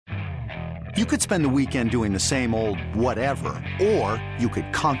You could spend the weekend doing the same old whatever, or you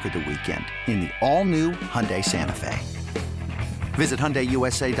could conquer the weekend in the all-new Hyundai Santa Fe. Visit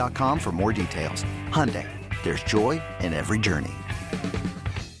HyundaiUSA.com for more details. Hyundai, there's joy in every journey.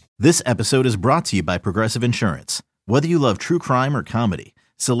 This episode is brought to you by Progressive Insurance. Whether you love true crime or comedy,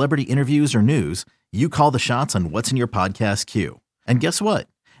 celebrity interviews or news, you call the shots on what's in your podcast queue. And guess what?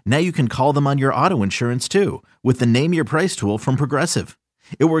 Now you can call them on your auto insurance too with the Name Your Price tool from Progressive.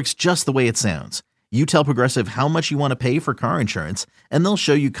 It works just the way it sounds. You tell Progressive how much you want to pay for car insurance, and they'll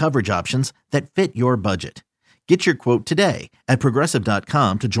show you coverage options that fit your budget. Get your quote today at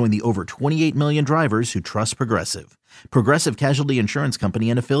Progressive.com to join the over 28 million drivers who trust Progressive. Progressive Casualty Insurance Company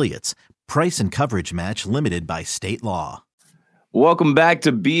and Affiliates. Price and coverage match limited by state law. Welcome back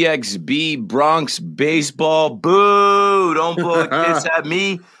to BXB Bronx Baseball. Boo! Don't blow a kiss at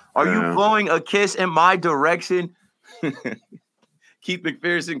me. Are you blowing a kiss in my direction? Keith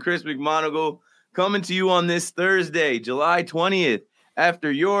McPherson, Chris McMonagle, coming to you on this Thursday, July 20th,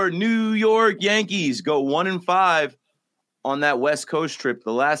 after your New York Yankees go 1-5 on that West Coast trip.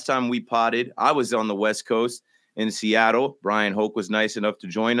 The last time we potted, I was on the West Coast in Seattle. Brian Hoke was nice enough to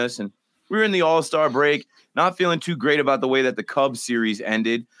join us, and we were in the All-Star break, not feeling too great about the way that the Cubs series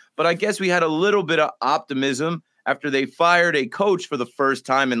ended, but I guess we had a little bit of optimism after they fired a coach for the first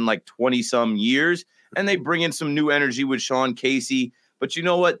time in like 20-some years, and they bring in some new energy with Sean Casey. But you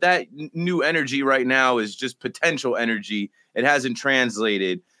know what? That new energy right now is just potential energy. It hasn't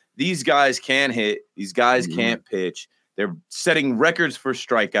translated. These guys can't hit. These guys can't pitch. They're setting records for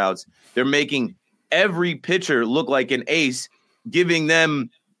strikeouts. They're making every pitcher look like an ace, giving them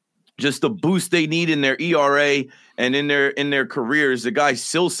just the boost they need in their ERA and in their careers. The guy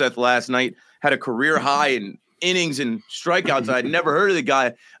Silseth last night had a career high in innings and strikeouts. I'd never heard of the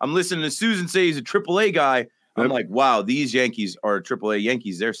guy. I'm listening to Susan say he's a AAA guy. I'm like, wow, these Yankees are AAA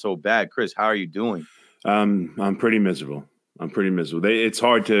Yankees. They're so bad. Chris, how are you doing? I'm pretty miserable. It's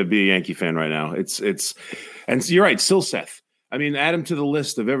hard to be a Yankee fan right now. And so you're right, Silseth. I mean, add him to the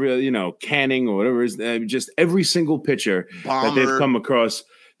list of every, Canning or whatever is just every single pitcher that they've come across.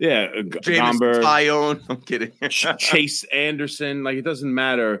 Yeah, Gomber, Tyone. I'm kidding. Chase Anderson. Like, it doesn't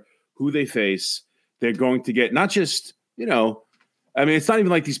matter who they face. They're going to get not just, it's not even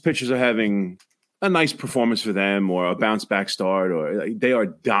like these pitchers are having a nice performance for them or a bounce back start, or they are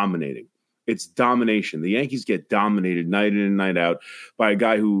dominating. It's domination. The Yankees get dominated night in and night out by a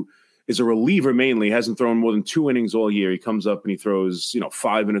guy who is a reliever mainly, hasn't thrown more than 2 innings all year. He comes up and he throws,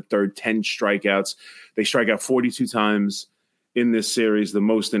 5 1/3, 10 strikeouts. They strike out 42 times in this series, the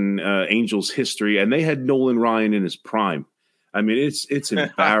most in Angels history. And they had Nolan Ryan in his prime. I mean, it's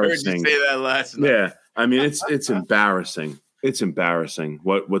embarrassing. I heard you say that last night. Yeah. I mean, it's embarrassing. It's embarrassing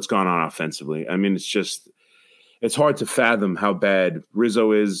what's gone on offensively. I mean, it's hard to fathom how bad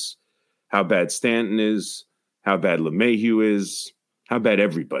Rizzo is, how bad Stanton is, how bad LeMahieu is, how bad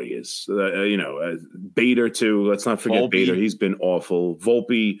everybody is. Bader too. Let's not forget Volpe. Bader. He's been awful.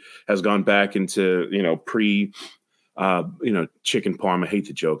 Volpe has gone back into, chicken parm. I hate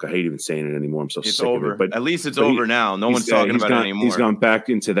the joke. I hate even saying it anymore. I'm so sick over. of it. But at least it's over now. No one's talking about it anymore. He's gone back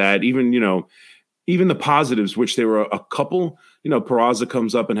into that. Even the positives, which there were a couple, Peraza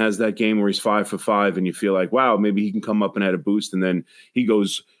comes up and has that game where he's 5 for 5, and you feel like, wow, maybe he can come up and add a boost. And then he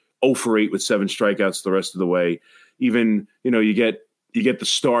goes 0 for 8 with 7 strikeouts the rest of the way. Even, you get the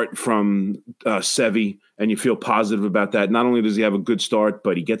start from Sevy, and you feel positive about that. Not only does he have a good start,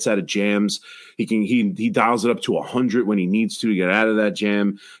 but he gets out of jams. He dials it up to 100 when he needs to get out of that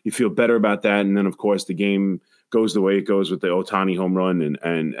jam. You feel better about that. And then, of course, the game goes the way it goes with the Ohtani home run,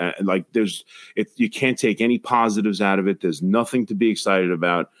 and you can't take any positives out of it. There's nothing to be excited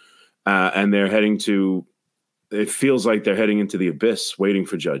about, and they're heading to. It feels like they're heading into the abyss, waiting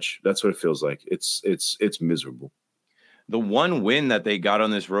for Judge. That's what it feels like. It's miserable. The one win that they got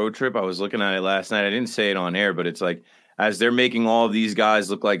on this road trip, I was looking at it last night. I didn't say it on air, but it's like as they're making all of these guys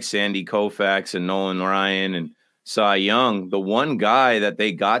look like Sandy Koufax and Nolan Ryan and Cy Young, the one guy that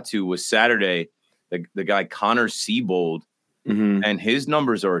they got to was Saturday. The guy Connor Siebold, and his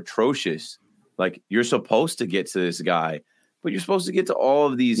numbers are atrocious. Like, you're supposed to get to this guy, but you're supposed to get to all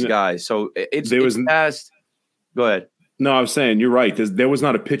of these guys. So it's past. Go ahead. No, I was saying you're right. There was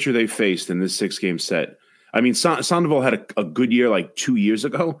not a pitcher they faced in this 6-game set. I mean, Sandoval had a good year like 2 years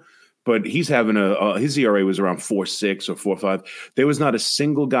ago, but he's having his ERA was around 4.6 or 4.5. There was not a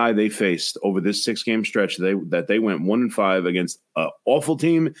single guy they faced over this 6-game stretch that they went 1-5 against an awful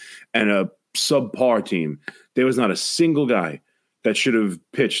team and a subpar team. There was not a single guy that should have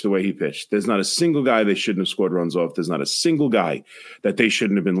pitched the way he pitched. There's not a single guy they shouldn't have scored runs off. There's not a single guy that they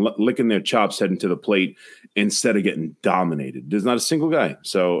shouldn't have been licking their chops heading to the plate instead of getting dominated. There's not a single guy.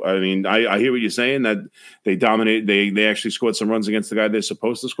 So, I mean, I hear what you're saying, that they dominate. They actually scored some runs against the guy they're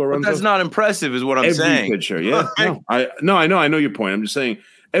supposed to score runs off. That's not impressive is what I'm saying. Every pitcher, yeah. I know your point. I'm just saying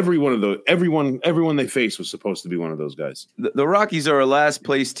everyone they faced was supposed to be one of those guys. The Rockies are a last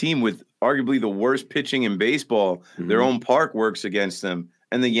place team with arguably the worst pitching in baseball. Mm-hmm. Their own park works against them.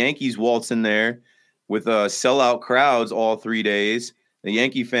 And the Yankees waltz in there with sellout crowds all 3 days. The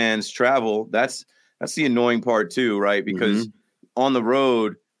Yankee fans travel. That's the annoying part too, right? Because on the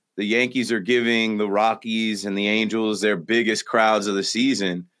road, the Yankees are giving the Rockies and the Angels their biggest crowds of the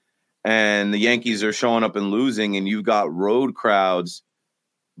season. And the Yankees are showing up and losing, and you've got road crowds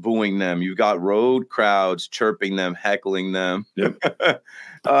booing them. You've got road crowds chirping them, heckling them. Yep.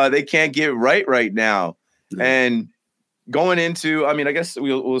 They can't get right now. Yeah. And going into, I mean, I guess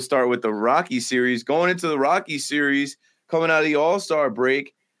we'll start with the Rocky series. Going into the Rocky series, coming out of the All-Star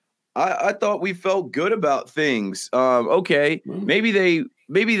break, I thought we felt good about things. Okay, maybe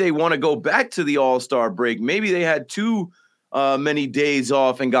they want to go back to the All-Star break. Maybe they had too many days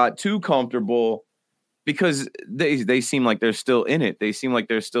off and got too comfortable, because they seem like they're still in it. They seem like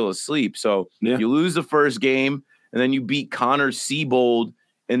they're still asleep. So you lose the first game, and then you beat Connor Siebold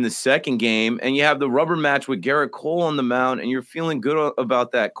in the second game, and you have the rubber match with Garrett Cole on the mound, and you're feeling good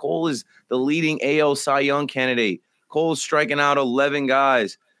about that. Cole is the leading AL Cy Young candidate. Cole's striking out 11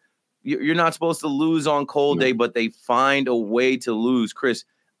 guys. You're not supposed to lose on Cole Day, but they find a way to lose. Chris,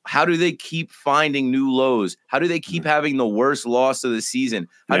 how do they keep finding new lows? How do they keep having the worst loss of the season?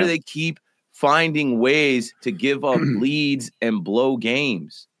 How do they keep finding ways to give up leads and blow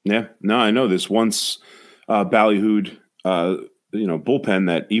games? Yeah, no, I know this once ballyhooed, bullpen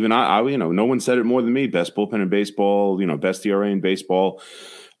that even I, no one said it more than me. Best bullpen in baseball, best ERA in baseball,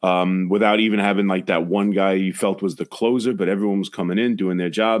 without even having like that one guy you felt was the closer, but everyone was coming in, doing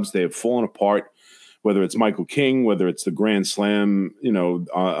their jobs. They have fallen apart, whether it's Michael King, whether it's the grand slam,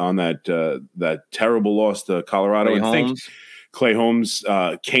 on that terrible loss to Colorado. I think Clay Holmes,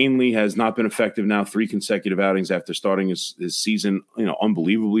 Canely has not been effective now 3 consecutive outings after starting his season,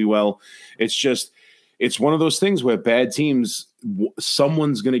 unbelievably well. It's one of those things where bad teams,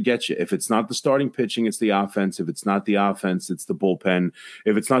 someone's going to get you. If it's not the starting pitching, it's the offense. If it's not the offense, it's the bullpen.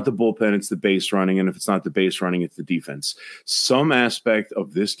 If it's not the bullpen, it's the base running. And if it's not the base running, it's the defense. Some aspect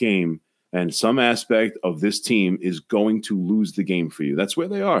of this game and some aspect of this team is going to lose the game for you. That's where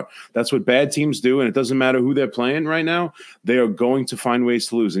they are. That's what bad teams do, and it doesn't matter who they're playing right now. They are going to find ways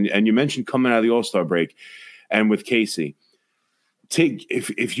to lose. And you mentioned coming out of the All-Star break and with Casey.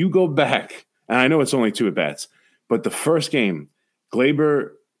 If you go back, and I know it's only 2 at-bats, but the first game,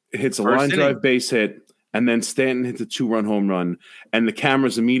 Glaber hits a line drive base hit, and then Stanton hits a 2-run home run, and the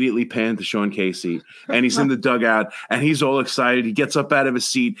cameras immediately pan to Sean Casey, and he's in the dugout, and he's all excited. He gets up out of his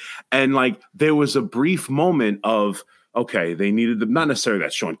seat, and there was a brief moment of, okay, they needed them. Not necessarily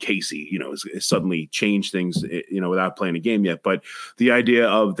that Sean Casey, suddenly changed things, without playing a game yet, but the idea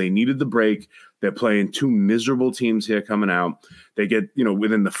of they needed the break. They're playing 2 miserable teams here coming out. They get,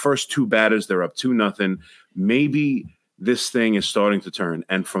 within the first 2 batters, they're up 2-0. Maybe this thing is starting to turn,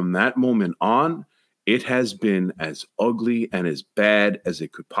 and from that moment on, it has been as ugly and as bad as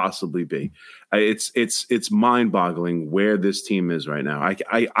it could possibly be. It's mind-boggling where this team is right now.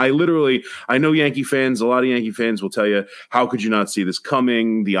 I literally, I know Yankee fans, a lot of Yankee fans will tell you, how could you not see this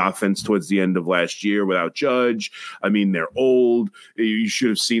coming? The offense towards the end of last year without Judge. I mean, they're old. You should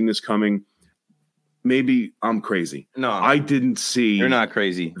have seen this coming. Maybe I'm crazy. No, I didn't see. You're not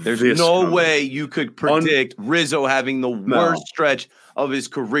crazy. There's no way you could predict Rizzo having the worst stretch of his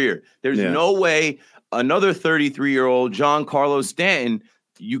career. There's no way another 33-year-old John Carlos Stanton,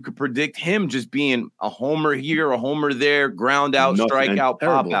 you could predict him just being a homer here, a homer there, ground out, strikeout,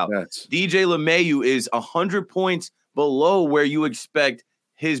 pop out. DJ LeMahieu is 100 points below where you expect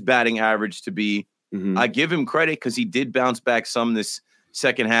his batting average to be. Mm-hmm. I give him credit because he did bounce back some this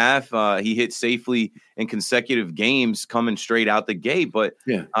second half. He hit safely in consecutive games coming straight out the gate, but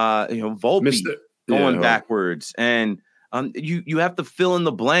Volpe going backwards, and you have to fill in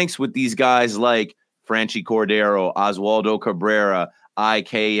the blanks with these guys like Franchy Cordero, Oswaldo Cabrera,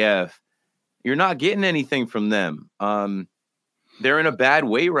 IKF. You're not getting anything from them. They're in a bad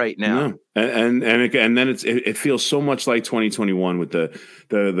way right now. Yeah. And then it feels so much like 2021 with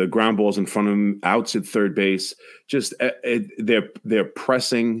the ground balls in front of them, outs at third base. Just they're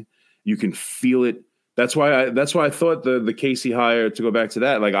pressing. You can feel it. That's why I thought the Casey hire, to go back to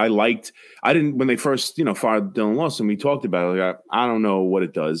that, like I didn't when they first, fired Dylan Lawson, we talked about it, like, I don't know what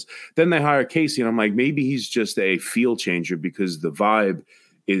it does. Then they hire Casey and I'm like, maybe he's just a field changer because the vibe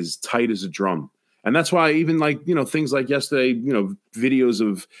is tight as a drum. And that's why even things like yesterday, videos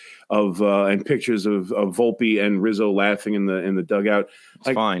of and pictures of Volpe and Rizzo laughing in the dugout.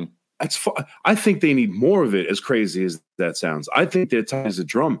 It's fine. I think they need more of it, as crazy as that sounds. I think they're tight as a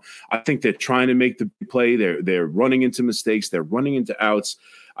drum. I think they're trying to make the play. They're running into mistakes. They're running into outs.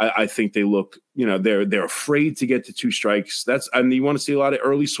 I think they look, they're afraid to get to two strikes. And you want to see a lot of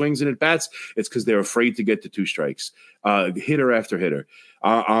early swings and at bats. It's because they're afraid to get to two strikes, hitter after hitter.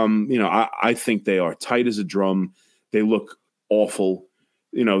 I think they are tight as a drum. They look awful.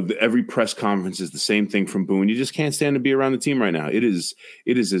 Every press conference is the same thing from Boone. You just can't stand to be around the team right now. It is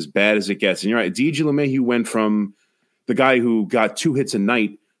as bad as it gets. And you're right. DJ LeMahieu went from the guy who got 2 hits a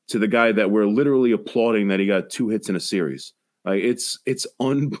night to the guy that we're literally applauding that he got 2 hits in a series. Like it's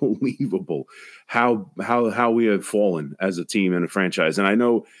unbelievable how we have fallen as a team and a franchise. And I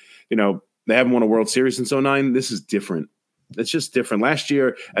know, they haven't won a World Series since 2009. This is different. It's just different. Last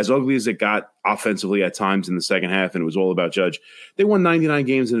year, as ugly as it got offensively at times in the second half, and it was all about Judge, they won 99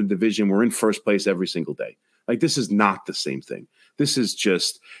 games in a division. We're in first place every single day. Like, this is not the same thing. This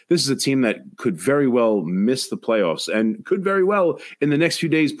is a team that could very well miss the playoffs and could very well in the next few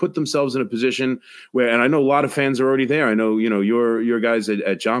days put themselves in a position where, and I know a lot of fans are already there. I know, your guys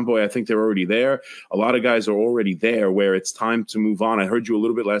at John Boy, I think they're already there. A lot of guys are already there where it's time to move on. I heard you a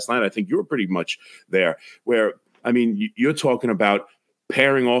little bit last night. I think you were pretty much there where, I mean, you're talking about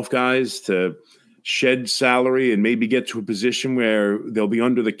pairing off guys to shed salary and maybe get to a position where they'll be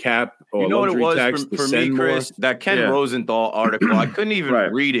under the cap or luxury tax for me, Chris, that Ken Rosenthal article. I couldn't even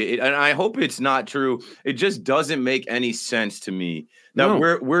read it, and I hope it's not true. It just doesn't make any sense to me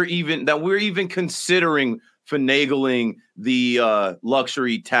that we're even considering finagling the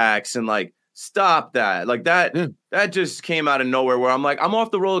luxury tax and like stop that. Like that just came out of nowhere. Where I'm like, I'm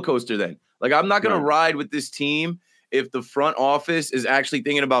off the roller coaster. Then like I'm not gonna ride with this team. If the front office is actually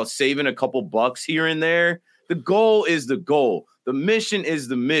thinking about saving a couple bucks here and there, the goal is the goal. The mission is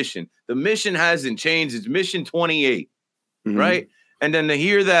the mission. The mission hasn't changed. It's mission 28, right? And then to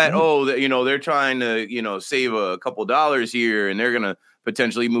hear that, they're trying to, save a couple dollars here and they're going to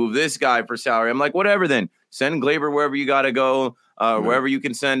potentially move this guy for salary. I'm like, whatever then. Send Glaber wherever you got to go, wherever you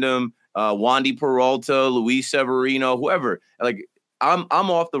can send him. Wandy Peralta, Luis Severino, whoever. Like, I'm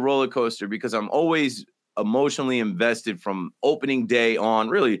off the roller coaster because I'm always emotionally invested from opening day on,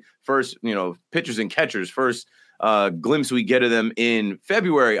 really first, pitchers and catchers, first glimpse we get of them in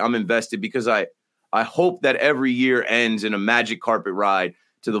February. I'm invested because I hope that every year ends in a magic carpet ride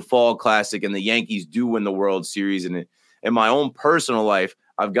to the Fall Classic and the Yankees do win the World Series. And in my own personal life,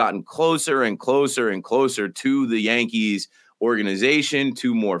 I've gotten closer and closer and closer to the Yankees organization,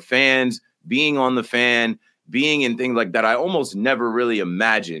 to more fans, being on the fan, being in things like that I almost never really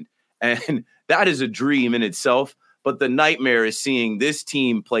imagined. And that is a dream in itself. But the nightmare is seeing this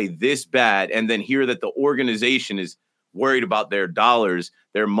team play this bad and then hear that the organization is worried about their dollars,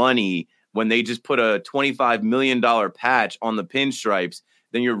 their money, when they just put a $25 million patch on the pinstripes.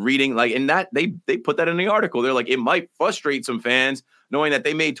 Then you're reading and that they put that in the article. They're like, it might frustrate some fans knowing that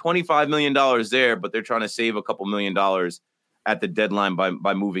they made $25 million there, but they're trying to save a couple $1 million at the deadline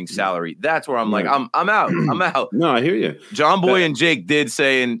by moving salary. That's where I'm like, I'm out. I'm out. No, I hear you. John Boy and Jake did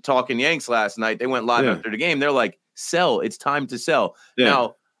say in Talking Yanks last night, they went live after the game. They're like, sell. It's time to sell. Yeah.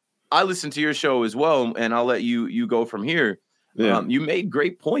 Now, I listened to your show as well, and I'll let you go from here. Yeah. You made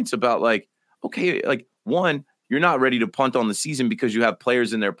great points about one, you're not ready to punt on the season because you have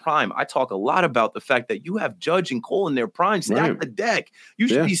players in their prime. I talk a lot about the fact that you have Judge and Cole in their prime. Stack the deck. You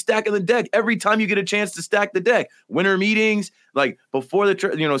should be stacking the deck every time you get a chance to stack the deck. Winter meetings, like before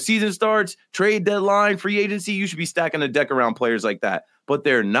the season starts, trade deadline, free agency, you should be stacking the deck around players like that. But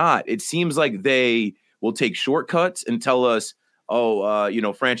they're not. It seems like they will take shortcuts and tell us,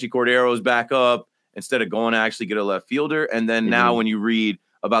 Franchi Cordero's back up instead of going to actually get a left fielder. And then now when you read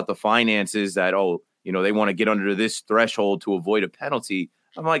about the finances that, they want to get under this threshold to avoid a penalty.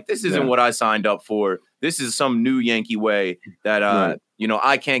 I'm like, this isn't what I signed up for. This is some new Yankee way that,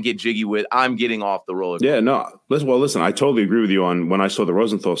 I can't get jiggy with. I'm getting off the roller coaster. Yeah, no. Listen, I totally agree with you on when I saw the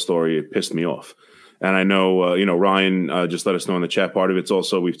Rosenthal story, it pissed me off. And I know, Ryan just let us know in the chat. Part of it's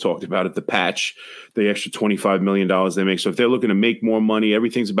also, we've talked about it, the patch, the extra $25 million they make. So if they're looking to make more money,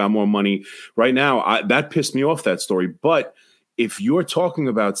 everything's about more money. Right now, that pissed me off, that story. But if you're talking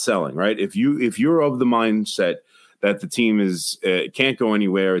about selling, right, if you're of the mindset that the team is can't go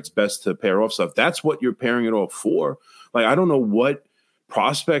anywhere, it's best to pair off stuff. That's what you're pairing it off for. Like, I don't know what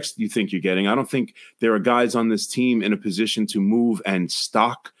prospects do you think you're getting? I don't think there are guys on this team in a position to move and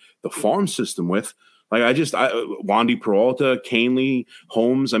stock the farm system with. Like Wandy Peralta, Canely,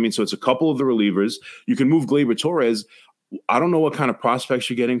 Holmes. I mean, so it's a couple of the relievers. You can move Gleyber Torres. I don't know what kind of prospects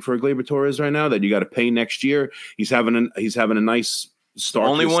you're getting for Gleyber Torres right now that you got to pay next year. He's having a nice start.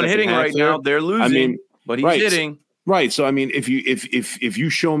 Only one hitting right now. They're losing. I mean, but he's hitting. Right. So I mean, if you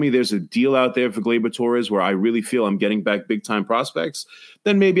show me there's a deal out there for Gleyber Torres where I really feel I'm getting back big time prospects,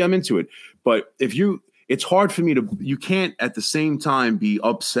 then maybe I'm into it. But it's hard for me you can't at the same time be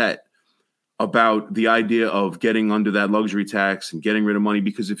upset about the idea of getting under that luxury tax and getting rid of money,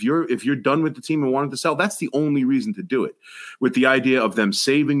 because if you're done with the team and wanting to sell, that's the only reason to do it, with the idea of them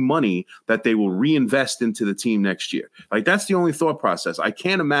saving money that they will reinvest into the team next year. Like, that's the only thought process. I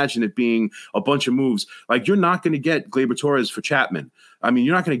can't imagine it being a bunch of moves. Like, you're not going to get Gleyber Torres for Chapman. I mean,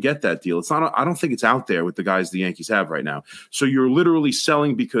 you're not going to get that deal. I don't think it's out there with the guys the Yankees have right now. So you're literally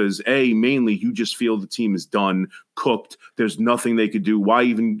selling because mainly you just feel the team is done, cooked. There's nothing they could do. Why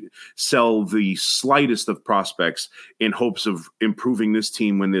even sell the slightest of prospects in hopes of improving this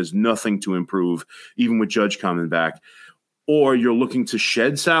team when there's nothing to improve, even with Judge coming back? Or you're looking to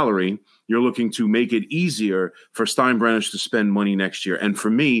shed salary. You're looking to make it easier for Steinbrenner to spend money next year. And for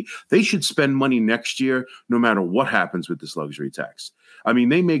me, they should spend money next year no matter what happens with this luxury tax. I mean,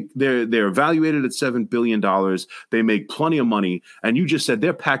 they're evaluated at $7 billion. They make plenty of money. And you just said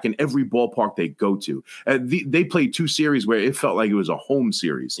they're packing every ballpark they go to. They played 2 series where it felt like it was a home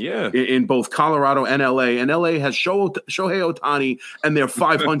series. Yeah. In both Colorado and LA. And LA has Shohei Ohtani, and they're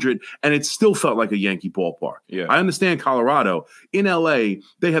 500, and it still felt like a Yankee ballpark. Yeah. I understand Colorado. In LA,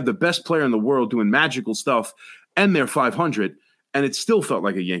 they have the best player in the world doing magical stuff, and they're 500. And it still felt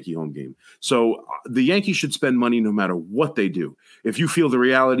like a Yankee home game. So the Yankees should spend money no matter what they do. If you feel the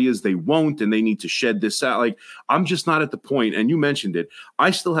reality is they won't and they need to shed this out, like, I'm just not at the point, and you mentioned it,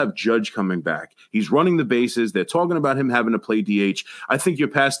 I still have Judge coming back. He's running the bases. They're talking about him having to play DH. I think you're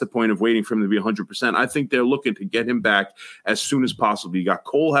past the point of waiting for him to be 100%. I think they're looking to get him back as soon as possible. You got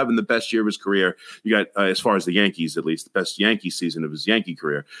Cole having the best year of his career. You got, as far as the Yankees, at least, the best Yankee season of his Yankee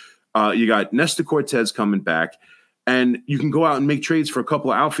career. You got Nestor Cortez coming back. And you can go out and make trades for a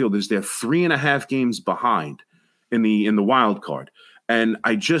couple of outfielders. They're 3.5 games behind in the wild card. And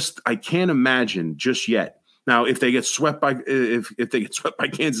I can't imagine just yet. Now, if they get swept by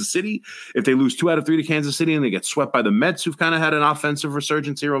Kansas City, if they lose 2 out of 3 to Kansas City, and they get swept by the Mets, who've kind of had an offensive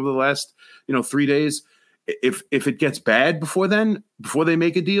resurgence here over the last 3 days. If it gets bad before they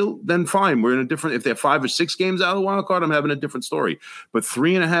make a deal, then fine. We're in a different. If they're 5 or 6 games out of the wild card, I'm having a different story. But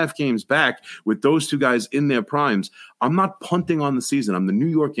 3.5 games back with those 2 guys in their primes, I'm not punting on the season. I'm the New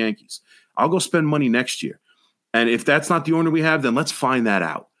York Yankees. I'll go spend money next year. And if that's not the owner we have, then let's find that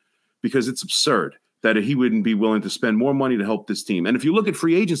out, because it's absurd that he wouldn't be willing to spend more money to help this team. And if you look at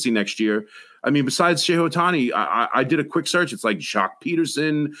free agency next year, I mean, besides Shohei Ohtani, I did a quick search. It's like Jacques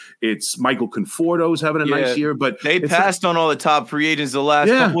Peterson. It's Michael Conforto's having a nice year. But they passed on all the top free agents the last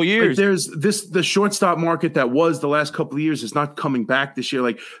couple of years. Like the shortstop market that was the last couple of years is not coming back this year.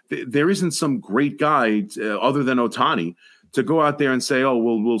 Like there isn't some great guy other than Ohtani to go out there and say, oh,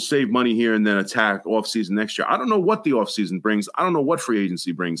 we'll save money here and then attack offseason next year. I don't know what the offseason brings. I don't know what free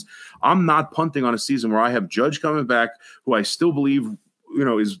agency brings. I'm not punting on a season where I have Judge coming back, who I still believe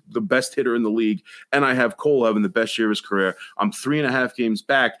is the best hitter in the league, and I have Cole having the best year of his career. I'm 3.5 games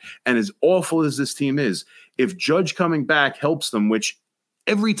back, and as awful as this team is, if Judge coming back helps them, which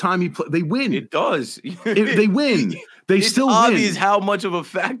every time he play, they win. It does. They win. It's still obvious win. how much of a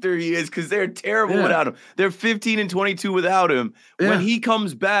factor he is, because they're terrible without him. They're 15-22 without him. When he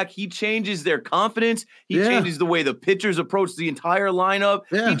comes back, he changes their confidence. He changes the way the pitchers approach the entire lineup.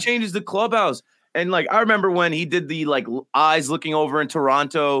 He changes the clubhouse. And I remember when he did the eyes looking over in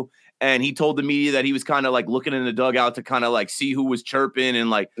Toronto, and he told the media that he was kind of looking in the dugout to kind of see who was chirping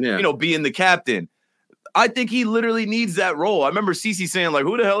and being the captain. I think he literally needs that role. I remember CeCe saying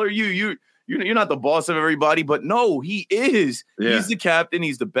who the hell are you? You're not the boss of everybody, but no, he is. Yeah. He's the captain.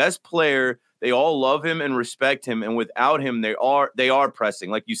 He's the best player. They all love him and respect him. And without him, they are pressing.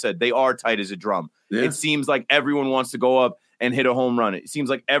 Like you said, they are tight as a drum. Yeah. It seems like everyone wants to go up and hit a home run. It seems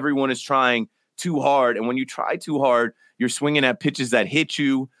like everyone is trying too hard. And when you try too hard, you're swinging at pitches that hit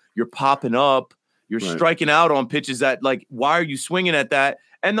you. You're popping up. You're striking out on pitches that why are you swinging at that?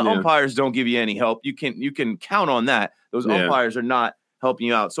 And the umpires don't give you any help. You can count on that. Those umpires are not helping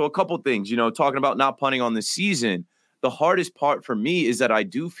you out. So a couple things, talking about not punting on the season, the hardest part for me is that I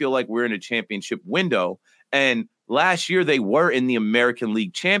do feel like we're in a championship window. And last year they were in the American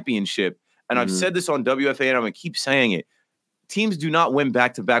League Championship. And I've said this on WFA, and I'm going to keep saying it. Teams do not win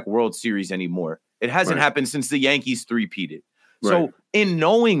back-to-back World Series anymore. It hasn't happened since the Yankees three-peated. So in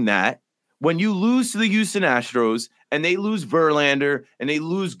knowing that, when you lose to the Houston Astros and they lose Verlander and they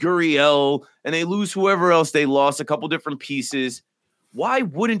lose Gurriel and they lose whoever else they lost, a couple different pieces, why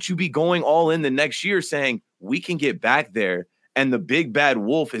wouldn't you be going all in the next year saying we can get back there and the big bad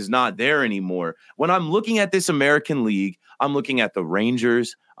wolf is not there anymore? When I'm looking at this American League, I'm looking at the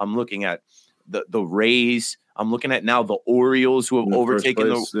Rangers, I'm looking at the Rays, I'm looking at now the Orioles who have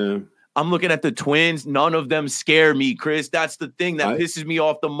overtaken I'm looking at the Twins. None of them scare me, Chris. That's the thing that pisses me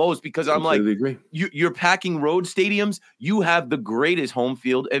off the most, because I'm like, you're packing road stadiums. You have the greatest home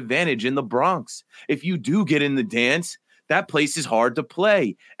field advantage in the Bronx. If you do get in the dance, that place is hard to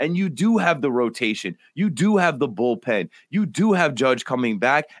play. And you do have the rotation. You do have the bullpen. You do have Judge coming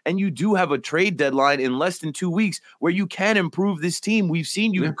back. And you do have a trade deadline in less than 2 weeks where you can improve this team. We've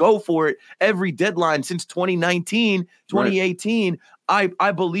seen you go for it every deadline since 2019, 2018.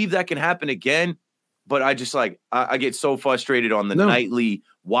 I believe that can happen again. But I just I get so frustrated on the nightly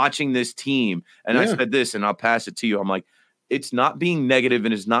watching this team. And I said this, and I'll pass it to you. I'm like, it's not being negative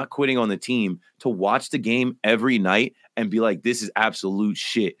and it's not quitting on the team to watch the game every night and be like, this is absolute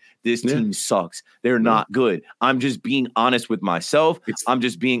shit. This team sucks. They're not good. I'm just being honest with myself. I'm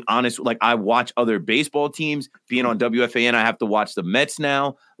just being honest. Like, I watch other baseball teams being on WFAN. I have to watch the Mets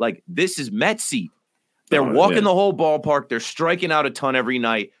now. Like, this is Metsy. They're walking the whole ballpark. They're striking out a ton every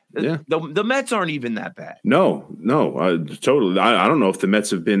night. The Mets aren't even that bad. No, totally. I don't know if the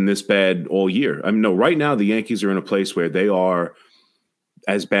Mets have been this bad all year. I mean, no, right now the Yankees are in a place where they are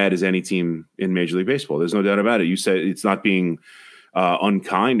as bad as any team in Major League Baseball. There's no doubt about it. You said it's not being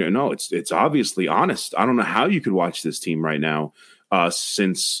unkind. No, it's obviously honest. I don't know how you could watch this team right now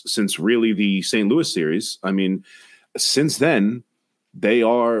since really the St. Louis series. I mean, since then, they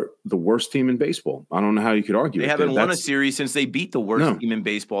are the worst team in baseball. I don't know how you could argue. They haven't won a series since they beat the worst team in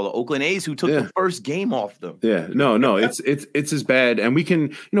baseball, the Oakland A's, who took the first game off them. It's as bad. And we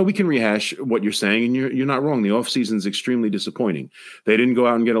can rehash what you're saying, and you're not wrong. The offseason is extremely disappointing. They didn't go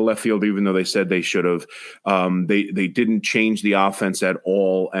out and get a left field, even though they said they should have. They didn't change the offense at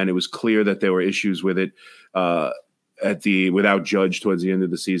all, and it was clear that there were issues with it without Judge towards the end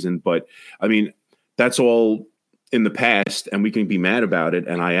of the season. But I mean, that's all in the past, and we can be mad about it,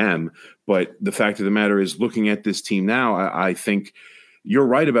 and I am. But the fact of the matter is, looking at this team now, I think you're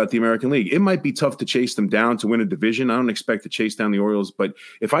right about the American League. It might be tough to chase them down to win a division. I don't expect to chase down the Orioles, but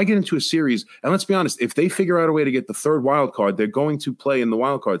if I get into a series, and let's be honest, if they figure out a way to get the third wild card, they're going to play in the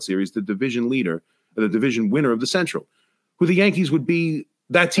wild card series the division leader, the division winner of the Central, who the Yankees would be.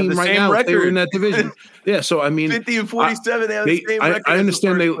 That team right now, if they were in that division. So I mean, 50-47. They have the same record. I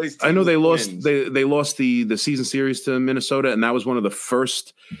understand. I know they lost. They lost the season series to Minnesota, and that was one of the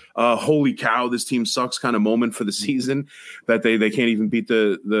first "holy cow, this team sucks" kind of moment for the season. That they can't even beat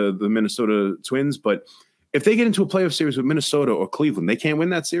the Minnesota Twins. But if they get into a playoff series with Minnesota or Cleveland, they can't win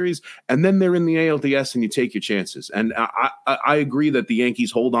that series, and then they're in the ALDS, and you take your chances. And I agree that the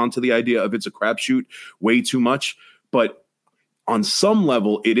Yankees hold on to the idea of it's a crapshoot way too much, but on some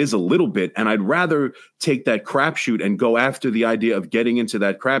level, it is a little bit, and I'd rather take that crapshoot and go after the idea of getting into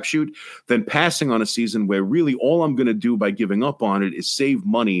that crapshoot than passing on a season where really all I'm going to do by giving up on it is save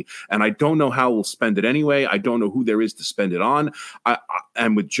money, and I don't know how we'll spend it anyway. I don't know who there is to spend it on.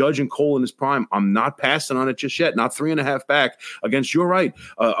 And with Judge and Cole in his prime, I'm not passing on it just yet. Not 3.5 back against, you're right,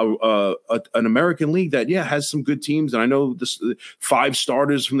 an American League that, has some good teams, and I know this 5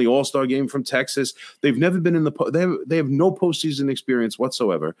 starters from the All-Star game from Texas. They've never been in they have no postseason experience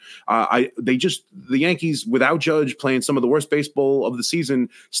whatsoever. The Yankees, without Judge playing some of the worst baseball of the season,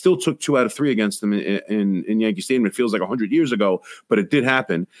 still took 2 out of 3 against them in Yankee Stadium. It feels like 100 years ago, but it did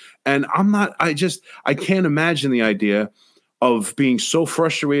happen. And I can't imagine the idea of being so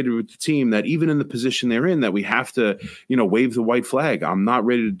frustrated with the team that even in the position they're in, that we have to, wave the white flag. I'm not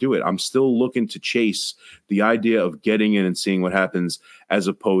ready to do it. I'm still looking to chase the idea of getting in and seeing what happens, as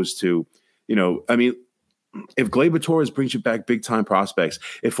opposed to, if Gleyber Torres brings you back big-time prospects,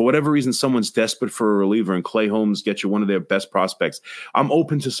 if for whatever reason someone's desperate for a reliever and Clay Holmes gets you one of their best prospects, I'm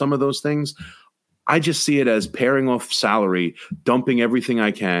open to some of those things. I just see it as paring off salary, dumping everything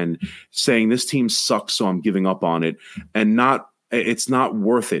I can, saying this team sucks, so I'm giving up on it, and it's not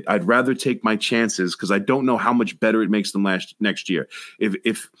worth it. I'd rather take my chances because I don't know how much better it makes them next year.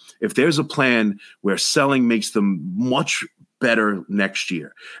 If there's a plan where selling makes them much better next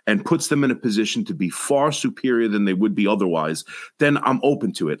year and puts them in a position to be far superior than they would be otherwise, then I'm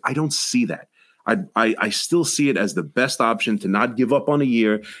open to it. I don't see that. I still see it as the best option to not give up on a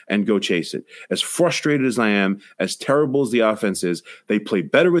year and go chase it. As frustrated as I am, as terrible as the offense is, they play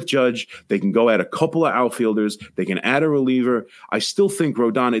better with Judge. They can go add a couple of outfielders. They can add a reliever. I still think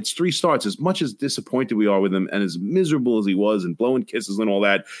Rodon, it's 3 starts. As much as disappointed we are with him and as miserable as he was and blowing kisses and all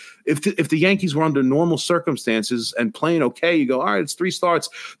that, if the Yankees were under normal circumstances and playing okay, you go, all right, it's 3 starts.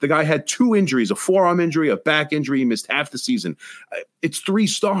 The guy had 2 injuries, a forearm injury, a back injury. He missed half the season. It's 3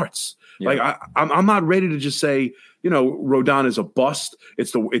 starts. Yeah. Like I'm not ready to just say, Rodon is a bust.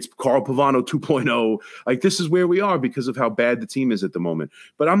 It's Carl Pavano 2.0. Like, this is where we are because of how bad the team is at the moment.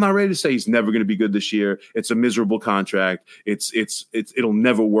 But I'm not ready to say he's never going to be good this year. It's a miserable contract. It'll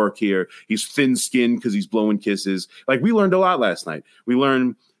never work here. He's thin-skinned because he's blowing kisses. Like, we learned a lot last night. We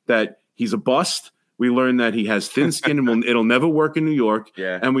learned that he's a bust. We learned that he has thin skin and it'll never work in New York.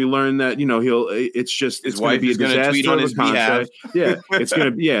 Yeah. And we learned that, it's going to be a disaster tweet on his behalf. Yeah. It's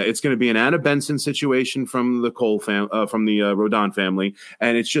going to be an Anna Benson situation from the Rodon family.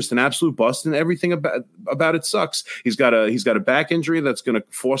 And it's just an absolute bust, and everything about it sucks. He's got a back injury that's going to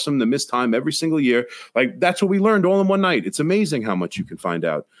force him to miss time every single year. Like, that's what we learned all in one night. It's amazing how much you can find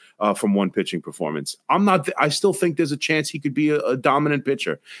out from one pitching performance. I still think there's a chance he could be a dominant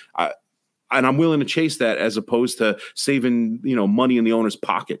pitcher. And I'm willing to chase that as opposed to saving, money in the owner's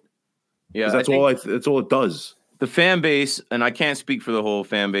pocket. Yeah, that's all it does. The fan base, and I can't speak for the whole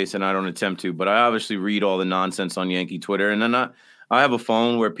fan base, and I don't attempt to, but I obviously read all the nonsense on Yankee Twitter, and then I have a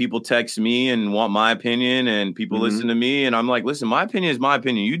phone where people text me and want my opinion, and people listen to me, and I'm like, listen, my opinion is my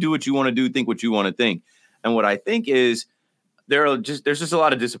opinion. You do what you want to do, think what you want to think. And what I think is there's just a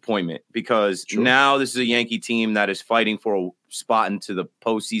lot of disappointment because now this is a Yankee team that is fighting for a spot into the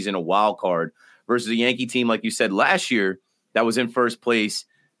postseason, a wild card, versus a Yankee team, like you said, last year that was in first place,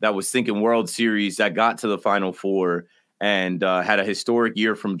 that was thinking World Series, that got to the Final Four and had a historic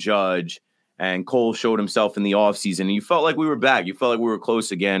year from Judge, and Cole showed himself in the offseason. And you felt like we were back. You felt like we were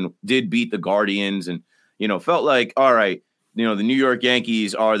close again, did beat the Guardians, and, felt like, all right, the New York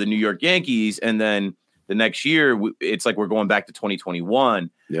Yankees are the New York Yankees. And then the next year, it's like we're going back to 2021.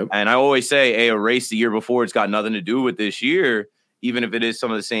 Yep. And I always say, hey, erase the year before. It's got nothing to do with this year, even if it is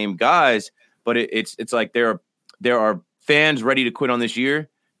some of the same guys. But it's like there are fans ready to quit on this year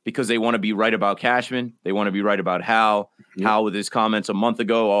because they want to be right about Cashman. They want to be right about Hal. Yep. Hal with his comments a month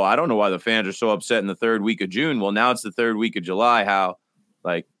ago, I don't know why the fans are so upset in the 3rd week of June. Well, now it's the 3rd week of July, Hal.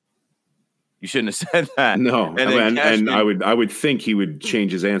 Like, you shouldn't have said that. No, and I would think he would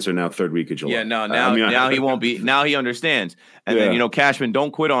change his answer now. 3rd week of July. Yeah, no, now he won't be. Now he understands. And then Cashman,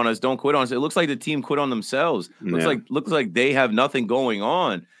 don't quit on us. Don't quit on us. It looks like the team quit on themselves. Looks like they have nothing going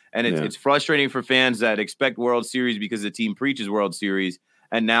on, and it's frustrating for fans that expect World Series because the team preaches World Series,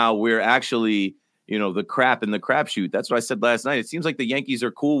 and now we're actually the crap in the crapshoot. That's what I said last night. It seems like the Yankees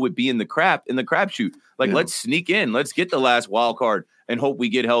are cool with being the crap in the crapshoot. Like, let's sneak in. Let's get the last wild card and hope we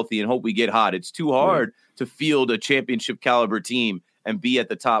get healthy and hope we get hot. It's too hard to field a championship caliber team and be at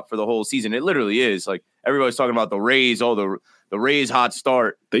the top for the whole season. It literally is. Like, everybody's talking about the Rays, the Rays hot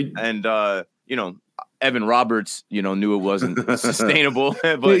start. Evan Roberts, knew it wasn't sustainable.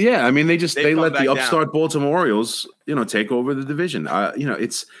 But they let the upstart Baltimore Orioles, take over the division. I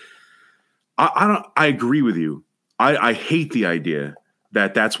agree with you. I hate the idea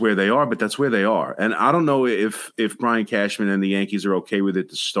that that's where they are, but that's where they are. And I don't know if Brian Cashman and the Yankees are okay with it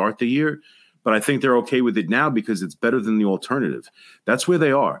to start the year, but I think they're okay with it now because it's better than the alternative. That's where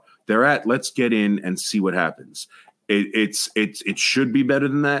they are. They're at, let's get in and see what happens. It should be better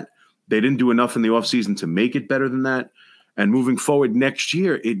than that. They didn't do enough in the offseason to make it better than that. And moving forward next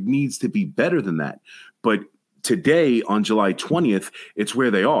year, it needs to be better than that. But today, on July 20th, it's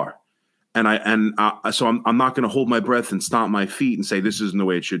where they are. So I'm not going to hold my breath and stomp my feet and say, this isn't the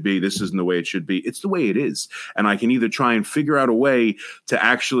way it should be. This isn't the way it should be. It's the way it is. And I can either try and figure out a way to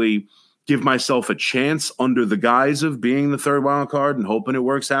actually give myself a chance under the guise of being the 3rd wild card and hoping it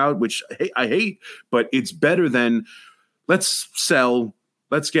works out, which I hate, but it's better than let's sell.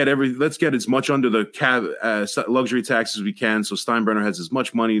 Let's get as much under the luxury tax as we can, so Steinbrenner has as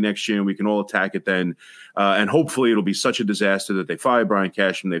much money next year, and we can all attack it then. And hopefully, it'll be such a disaster that they fire Brian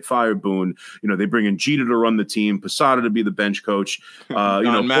Cashman, they fire Boone. They bring in Jeter to run the team, Posada to be the bench coach, Paul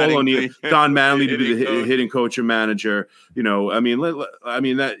O'Neill, Don Manley to be the hitting coach or manager.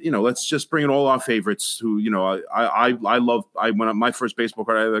 Let's just bring in all our favorites. Who I love. When my first baseball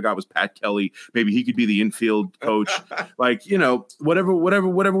card I ever got was Pat Kelly. Maybe he could be the infield coach.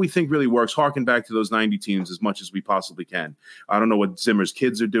 Whatever we think really works, harken back to those 90 teams as much as we possibly can. I don't know what Zimmer's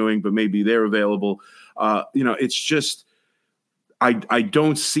kids are doing, but maybe they're available. It's just I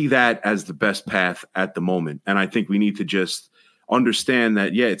don't see that as the best path at the moment. And I think we need to just understand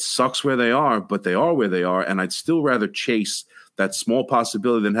that, yeah, it sucks where they are, but they are where they are. And I'd still rather chase that small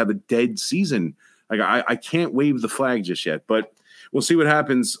possibility than have a dead season. Like I can't wave the flag just yet, but we'll see what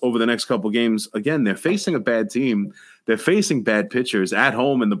happens over the next couple games. Again, they're facing a bad team. They're facing bad pitchers at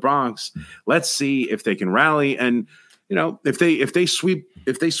home in the Bronx. Let's see if they can rally. And, if they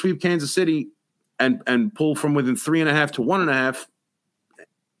sweep Kansas City and pull from within 3.5 to 1.5,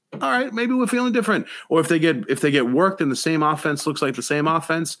 all right, maybe we're feeling different. Or if they get worked and the same offense looks like the same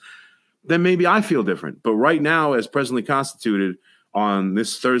offense, then maybe I feel different. But right now, as presently constituted on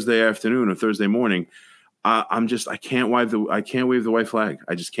this Thursday afternoon or Thursday morning, I can't wave the white flag.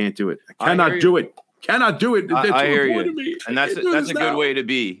 I just can't do it. I cannot do it. Cannot do it. I hear you, and that's a good way to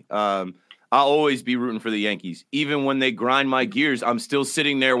be. I'll always be rooting for the Yankees. Even when they grind my gears, I'm still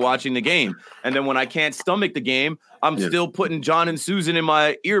sitting there watching the game. And then when I can't stomach the game, I'm still putting John and Susan in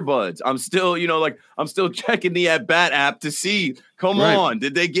my earbuds. I'm still, I'm still checking the at-bat app to see, come on,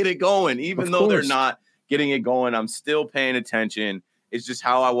 did they get it going? Even though they're not getting it going, I'm still paying attention. It's just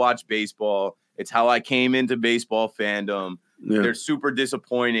how I watch baseball. It's how I came into baseball fandom. Yeah. They're super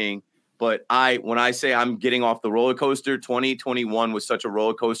disappointing. But when I say I'm getting off the roller coaster, 2021 was such a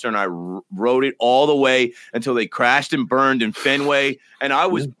roller coaster, and I rode it all the way until they crashed and burned in Fenway. And I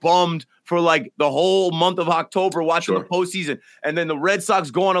was bummed for like the whole month of October watching the postseason. And then the Red Sox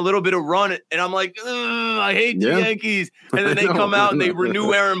go on a little bit of run, and I'm like, I hate the Yankees. And then they come out and they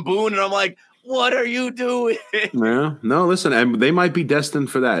renew Aaron Boone, and I'm like, what are you doing? Yeah, no, listen, and they might be destined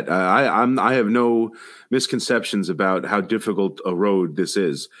for that. I have no misconceptions about how difficult a road this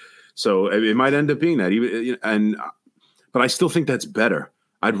is. So it might end up being that, but I still think that's better.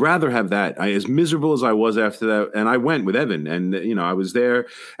 I'd rather have that. As miserable as I was after that, and I went with Evan, and I was there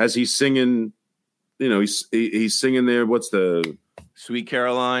as he's singing. He's singing there. What's the Sweet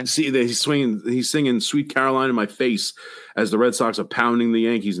Caroline? See, he's singing Sweet Caroline in my face as the Red Sox are pounding the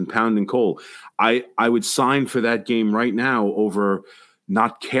Yankees and pounding Cole. I would sign for that game right now over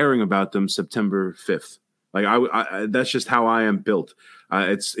not caring about them September 5th. Like I that's just how I am built.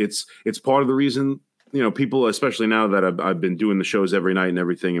 It's part of the reason, people, especially now that I've been doing the shows every night and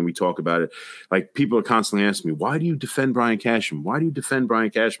everything, and we talk about it. Like, people are constantly asking me, why do you defend Brian Cashman? Why do you defend Brian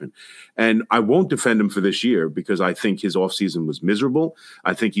Cashman? And I won't defend him for this year because I think his offseason was miserable.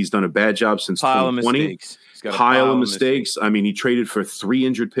 I think he's done a bad job since 2020. Pile of mistakes. I mean, he traded for 3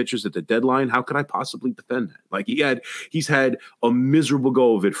 injured pitchers at the deadline. How could I possibly defend that? Like, he's had a miserable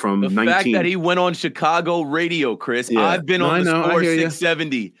go of it from 19. The fact that he went on Chicago radio, Chris. Yeah. I've been on the Score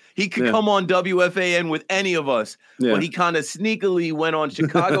 670. He could come on WFAN with any of us, but he kind of sneakily went on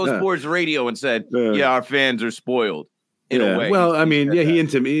Chicago Sports Radio and said, our fans are spoiled. In a way. Well, I mean, he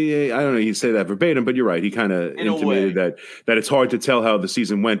intimated. I don't know. He say that verbatim, but you're right. He kind of intimated that it's hard to tell how the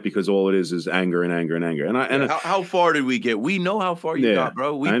season went because all it is anger and anger and anger. And how far did we get? We know how far you got,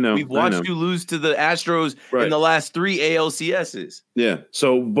 bro. We've watched you lose to the Astros in the last 3 ALCSs. Yeah.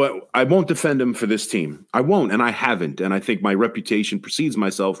 So, but I won't defend him for this team. I won't, and I haven't. And I think my reputation precedes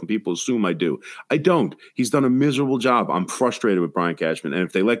myself, and people assume I do. I don't. He's done a miserable job. I'm frustrated with Brian Cashman, and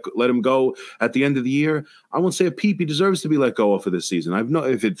if they let him go at the end of the year, I won't say a peep. He deserves to be let go of for this season. I've no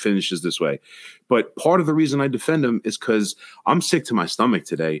if it finishes this way. But part of the reason I defend him is because I'm sick to my stomach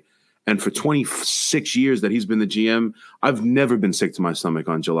today. And for 26 years that he's been the GM, I've never been sick to my stomach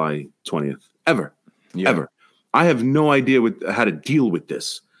on July 20th. Ever. I have no idea how to deal with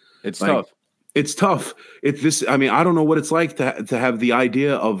this. It's tough. It's tough. I mean, I don't know what it's like to have the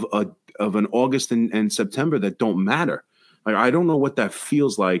idea of an August and September that don't matter. Like, I don't know what that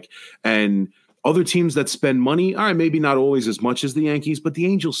feels like. And other teams that spend money, all right, maybe not always as much as the Yankees, but the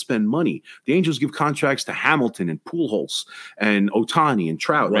Angels spend money. The Angels give contracts to Hamilton and Pujols and Ohtani and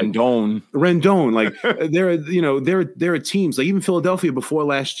Trout. Rendon. Like, there are teams, like even Philadelphia before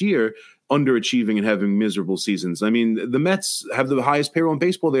last year, underachieving and having miserable seasons. I mean, the Mets have the highest payroll in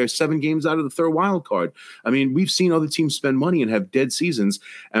baseball. They're 7 games out of the third wild card. I mean, we've seen other teams spend money and have dead seasons,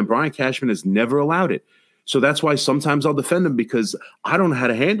 and Brian Cashman has never allowed it. So that's why sometimes I'll defend him because I don't know how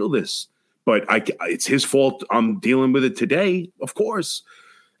to handle this. But it's his fault. I'm dealing with it today, of course,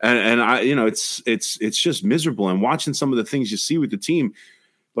 and it's just miserable. And watching some of the things you see with the team,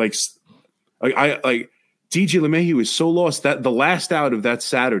 like DJ LeMahieu was so lost that the last out of that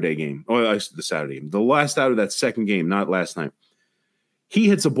Saturday game, the last out of that second game, not last night, he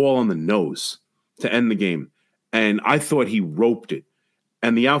hits a ball on the nose to end the game, and I thought he roped it,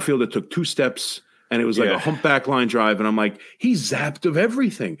 and the outfielder took 2 steps. And it was like a humpback line drive. And I'm like, he's zapped of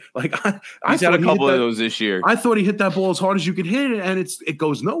everything. Like He's had a couple of those this year. I thought he hit that ball as hard as you could hit it, and it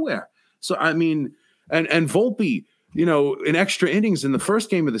goes nowhere. So, I mean, and Volpe, in extra innings in the first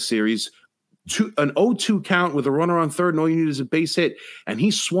game of the series, an 0-2 count with a runner on third, and all you need is a base hit. And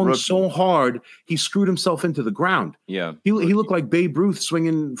he swung so hard, he screwed himself into the ground. Yeah. He looked like Babe Ruth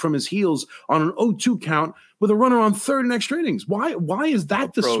swinging from his heels on an 0-2 count with a runner on third in extra innings. Why is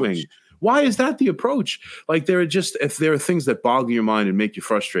that the swing? Why is that the approach? Like, if there are things that boggle your mind and make you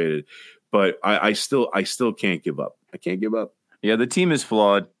frustrated, but I still can't give up. I can't give up. Yeah, the team is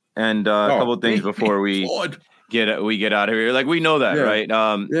flawed. And a couple of things before we get out of here. Like, we know that, right?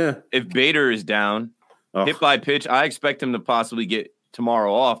 If Bader is down, hit by pitch, I expect him to possibly get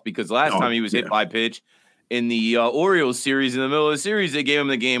tomorrow off, because last time he was hit by pitch in the Orioles series, in the middle of the series, they gave him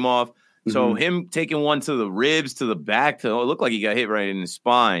the game off. So him taking one to the ribs, to the back, it looked like he got hit right in the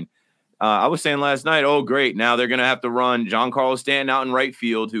spine. I was saying last night, oh, great. Now they're going to have to run Giancarlo Stanton out in right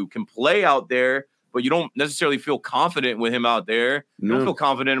field, who can play out there, but you don't necessarily feel confident with him out there. You don't feel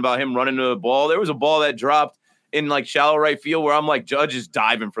confident about him running to the ball. There was a ball that dropped in like shallow right field where I'm like, Judge is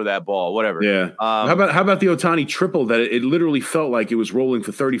diving for that ball, whatever. Yeah. How about the Ohtani triple that it literally felt like it was rolling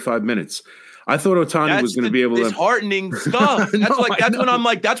for 35 minutes? I thought Ohtani was going to be able to. Disheartening stuff. That's when I'm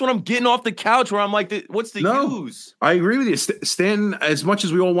like, that's when I'm getting off the couch, where I'm like, what's the use? I agree with you. Stanton, as much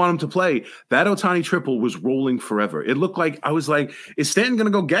as we all want him to play, that Ohtani triple was rolling forever. It looked like, I was like, is Stanton going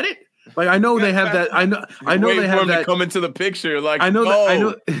to go get it? Like, I know they have that. I know they have that. To come into the picture. Like, I know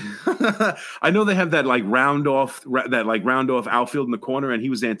they have that round off outfield in the corner, and he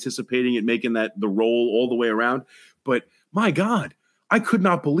was anticipating it, making the roll all the way around. But my God, I could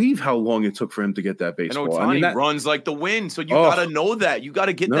not believe how long it took for him to get that baseball. And Ohtani runs like the wind, so you got to know that. You got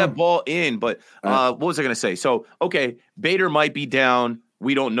to get that ball in. But what was I going to say? So, okay, Bader might be down.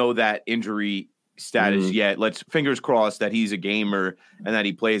 We don't know that injury status yet. Let's fingers crossed that he's a gamer and that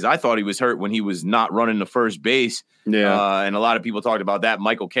he plays. I thought he was hurt when he was not running to first base. Yeah. And a lot of people talked about that.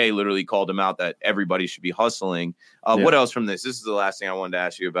 Michael Kay literally called him out, that everybody should be hustling. What else from this? This is the last thing I wanted to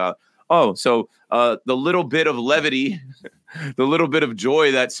ask you about. Oh, so the little bit of levity, the little bit of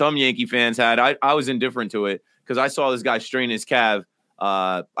joy that some Yankee fans had, I was indifferent to it, because I saw this guy strain his calf,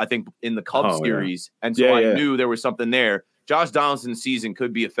 I think in the Cubs series. And so I knew there was something there. Josh Donaldson's season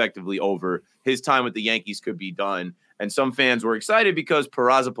could be effectively over. His time with the Yankees could be done. And some fans were excited because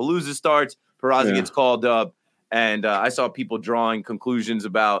Peraza-Palooza starts. Peraza gets called up. And I saw people drawing conclusions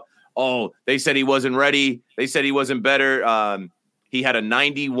about, they said he wasn't ready. They said he wasn't better. He had a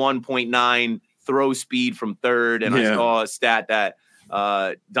 91.9 throw speed from third. And I saw a stat that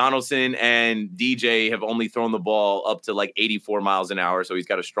Donaldson and DJ have only thrown the ball up to like 84 miles an hour. So he's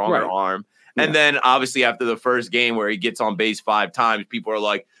got a stronger arm. And then obviously after the first game where he gets on base 5 times, people are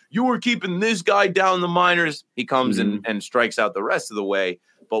like, you were keeping this guy down in the minors. He comes and strikes out the rest of the way.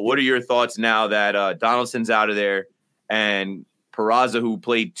 But what are your thoughts now that Donaldson's out of there and Peraza, who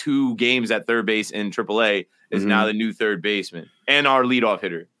played 2 games at third base in AAA, is now the new third baseman and our leadoff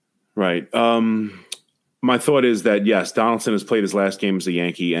hitter? Right. My thought is that, yes, Donaldson has played his last game as a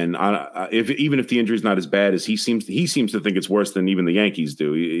Yankee, and even if the injury is not as bad as he seems to think it's worse than even the Yankees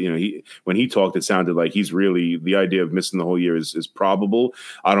do. When he talked, it sounded like he's really, the idea of missing the whole year is probable.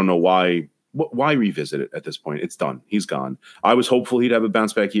 I don't know why revisit it at this point. It's done. He's gone. I was hopeful he'd have a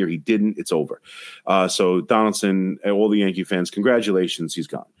bounce back year. He didn't. It's over. So Donaldson, all the Yankee fans, congratulations. He's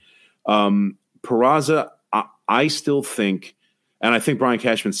gone. Peraza, I still think. And I think Brian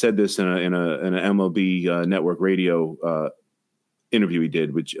Cashman said this in an MLB network radio interview he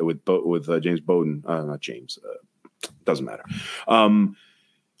did with James Bowden. Not James. Doesn't matter.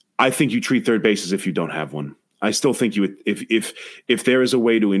 I think you treat third base as if you don't have one. I still think if there is a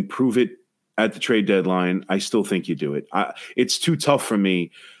way to improve it at the trade deadline, I still think you do it. It's too tough for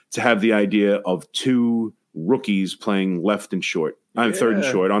me to have the idea of 2 rookies playing left and short. I'm third and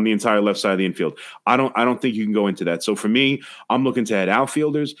short on the entire left side of the infield. I don't think you can go into that. So for me, I'm looking to add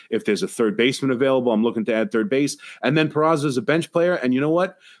outfielders. If there's a third baseman available, I'm looking to add third base. And then Peraza is a bench player. And you know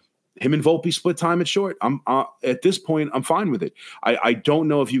what? Him and Volpe split time at short. I'm at this point, I'm fine with it. I don't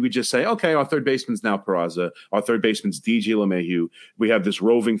know if you could just say, okay, our third baseman's now Peraza. Our third baseman's DJ LeMahieu. We have this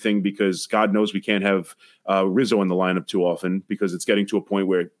roving thing because God knows we can't have Rizzo in the lineup too often because it's getting to a point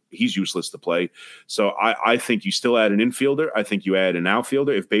where he's useless to play. So I think you still add an infielder. I think you add an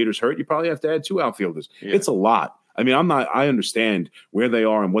outfielder. If Bader's hurt, you probably have to add 2 outfielders. Yeah. It's a lot. I mean, I understand where they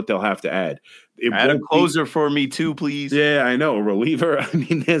are and what they'll have to add. Add a closer for me too, please. Yeah, I know. A reliever. I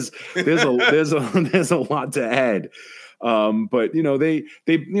mean, there's a lot to add. But they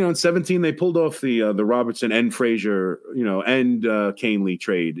in 17 they pulled off the Robertson and Frazier, and Canely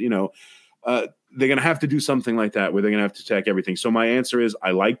trade. They're going to have to do something like that where they're going to have to attack everything. So my answer is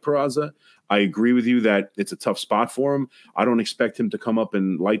I like Peraza. I agree with you that it's a tough spot for him. I don't expect him to come up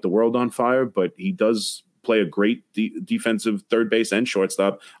and light the world on fire, but he does play a great defensive third base and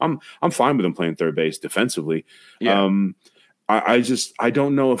shortstop. I'm fine with him playing third base defensively. Yeah. I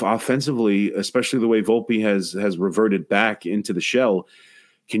don't know if offensively, especially the way Volpe has reverted back into the shell,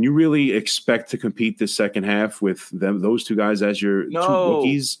 can you really expect to compete this second half with those two guys as your two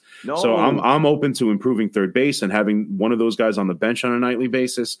rookies? No. So I'm open to improving third base and having one of those guys on the bench on a nightly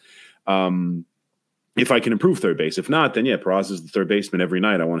basis. If I can improve third base. If not, then Peraza is the third baseman every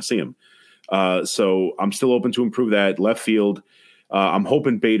night. I want to see him. So I'm still open to improve that. Left field, I'm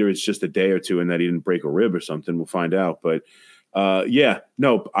hoping Bader is just a day or two and that he didn't break a rib or something. We'll find out. But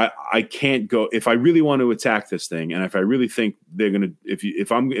I can't go if I really want to attack this thing, and if I really think they're gonna.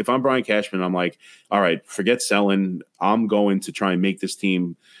 If I'm Brian Cashman, I'm like, all right, forget selling. I'm going to try and make this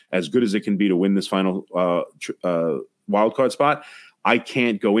team as good as it can be to win this final wild card spot. I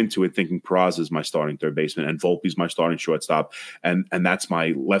can't go into it thinking Peraza is my starting third baseman and Volpe's my starting shortstop, and that's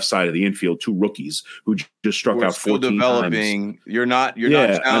my left side of the infield, two rookies who just struck out 14 developing. times. You're not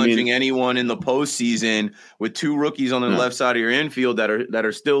challenging anyone in the postseason with two rookies on the left side of your infield that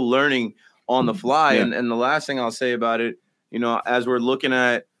are still learning on the fly. Yeah. And the last thing I'll say about it, as we're looking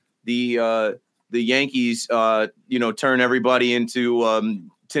at the Yankees, turn everybody into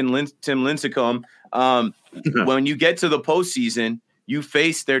Tim Lincecum. When you get to the postseason, you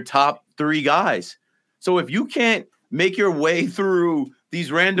face their top three guys. So if you can't make your way through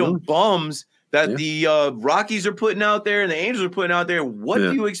these random bums that the Rockies are putting out there and the Angels are putting out there, what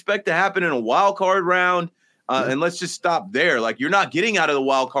do you expect to happen in a wild card round? And let's just stop there. Like, you're not getting out of the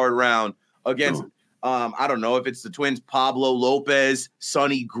wild card round against I don't know if it's the Twins, Pablo Lopez,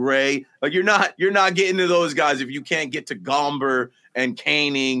 Sonny Gray. Like, you're not getting to those guys if you can't get to Gomber and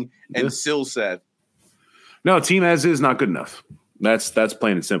Koenig and Silseth. No, team as is not good enough. That's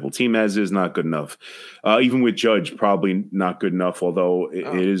plain and simple. Team as is not good enough. Even with Judge, probably not good enough, although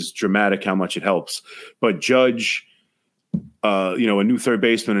it is dramatic how much it helps. But Judge, a new third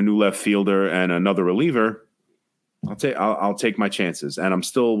baseman, a new left fielder, and another reliever, I'll take my chances. And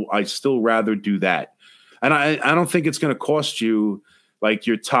I still rather do that. And I don't think it's going to cost you like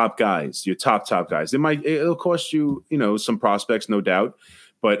your top guys, your top guys. It'll cost you, some prospects, no doubt.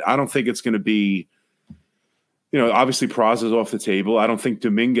 But I don't think it's going to be, obviously Peraza's off the table. I don't think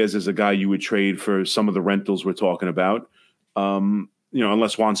Dominguez is a guy you would trade for some of the rentals we're talking about.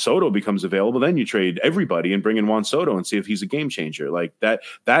 Unless Juan Soto becomes available, then you trade everybody and bring in Juan Soto and see if he's a game changer. Like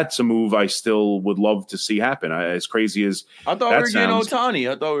that's a move I still would love to see happen. As crazy as I thought we were getting Ohtani.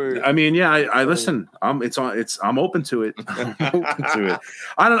 I listen. I'm open to it. I'm open to it.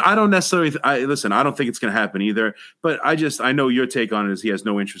 I don't necessarily. I don't think it's going to happen either. But I know your take on it is he has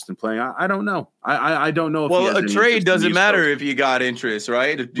no interest in playing. I don't know. I don't know. Well, a trade doesn't matter if you got interest,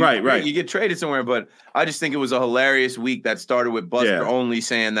 right? Right. You get traded somewhere, but I just think it was a hilarious week that started with Buster only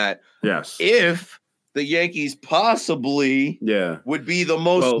saying that if the Yankees possibly would be the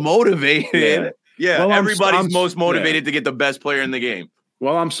most motivated, everybody's most motivated to get the best player in the game.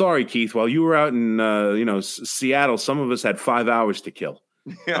 Well, I'm sorry, Keith. While you were out in Seattle, some of us had 5 hours to kill.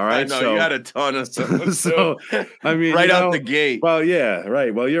 All right, you had a ton of stuff. So out the gate. Well, yeah,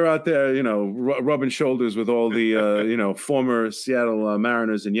 right. Well, you're out there, rubbing shoulders with all the former Seattle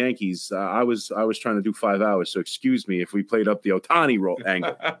Mariners and Yankees. I was trying to do 5 hours, so excuse me if we played up the Ohtani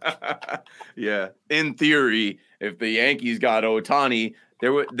angle. Yeah, in theory, if the Yankees got Ohtani, they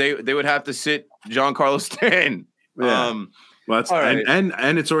would have to sit Giancarlo Stanton. Yeah. Well, that's right.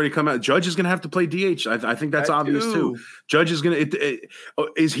 and it's already come out. Judge is going to have to play DH. I think that's obvious too. Judge is going to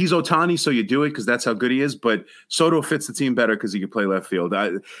he's Ohtani, so you do it because that's how good he is. But Soto fits the team better because he can play left field.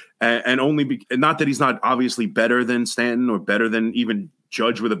 Not that he's not obviously better than Stanton or better than even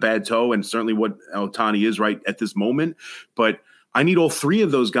Judge with a bad toe, and certainly what Ohtani is right at this moment. But I need all three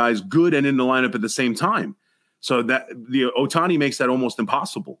of those guys good and in the lineup at the same time. So that the Ohtani makes that almost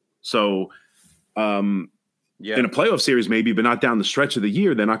impossible. So. In a playoff series, maybe, but not down the stretch of the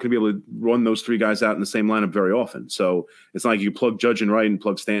year. They're not going to be able to run those three guys out in the same lineup very often. So it's not like you plug Judge in right and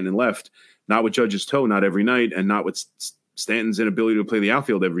plug Stanton in left. Not with Judge's toe, not every night, and not with Stanton's inability to play the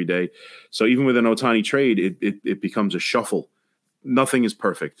outfield every day. So even with an Ohtani trade, it becomes a shuffle. Nothing is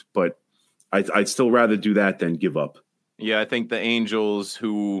perfect, but I'd still rather do that than give up. Yeah, I think the Angels,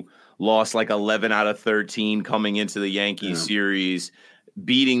 who lost like 11 out of 13 coming into the Yankees series,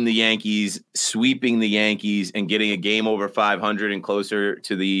 beating the Yankees, sweeping the Yankees, and getting a game over 500 and closer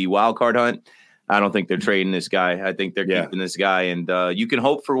to the wild card hunt. I don't think they're trading this guy. I think they're keeping this guy. And you can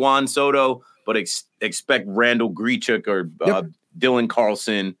hope for Juan Soto, but expect Randall Grichuk or Dylan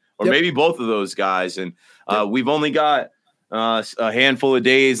Carlson or maybe both of those guys. And we've only got a handful of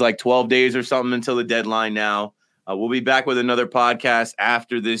days, like 12 days or something until the deadline now. We'll be back with another podcast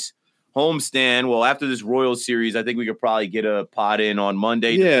after this homestand. Well, after this Royals series, I think we could probably get a pod in on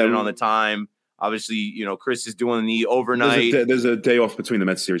Monday, depending on the time. Obviously, Chris is doing the overnight. There's a day off between the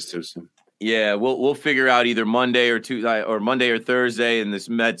Mets series too. So. Yeah, we'll figure out either Monday or Tuesday or Monday or Thursday. In this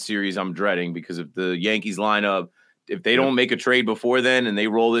Mets series, I'm dreading because if the Yankees lineup, if they don't make a trade before then and they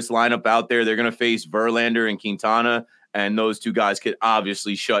roll this lineup out there, they're going to face Verlander and Quintana, and those two guys could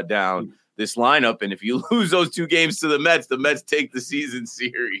obviously shut down this lineup. And if you lose those 2 games to the Mets take the season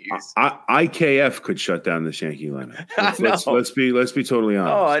series. IKF could shut down this Yankee lineup. Let's be totally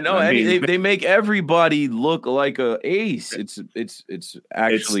honest. Oh, I know. They make everybody look like a ace. It's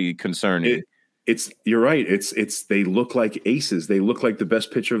actually concerning. You're right. They look like aces. They look like the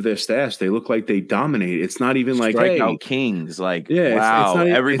best pitcher of their staff. They look like they dominate. It's not even like strikeout kings. Like, wow,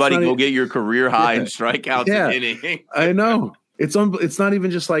 everybody go get your career high in strikeouts an inning. I know. It's not even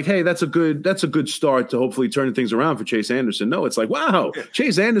just like, hey, that's a good start to hopefully turn things around for Chase Anderson. No, it's like, wow,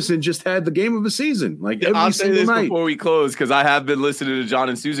 Chase Anderson just had the game of the season. Like I'll say this night. Before we close, because I have been listening to John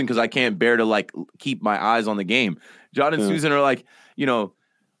and Susan because I can't bear to like keep my eyes on the game. John and Susan are like,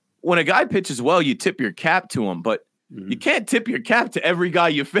 when a guy pitches well, you tip your cap to him, but you can't tip your cap to every guy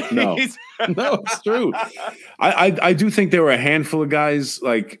you face. No, it's true. I do think there were a handful of guys.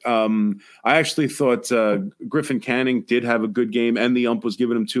 Like I actually thought Griffin Canning did have a good game, and the ump was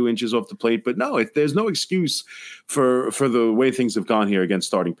giving him 2 inches off the plate. But no, there's no excuse for the way things have gone here against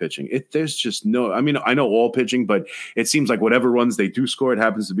starting pitching. There's just no. I mean, I know all pitching, but it seems like whatever runs they do score, it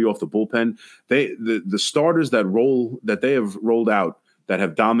happens to be off the bullpen. The starters that they have rolled out that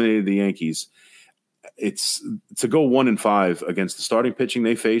have dominated the Yankees. It's to go 1-5 against the starting pitching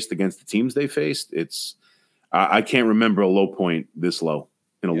they faced, against the teams they faced. I can't remember a low point this low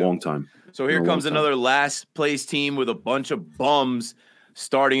in a long time. So here comes another last place team with a bunch of bums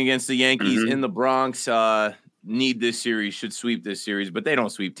starting against the Yankees in the Bronx. Need this series, should sweep this series, but they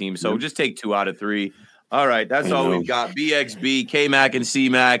don't sweep teams. So just take 2 out of 3. All right, that's all we've got. BXB, K-Mac, and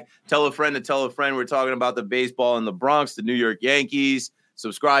C-Mac. Tell a friend to tell a friend. We're talking about the baseball in the Bronx, the New York Yankees.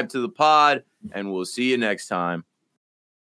 Subscribe to the pod, and we'll see you next time.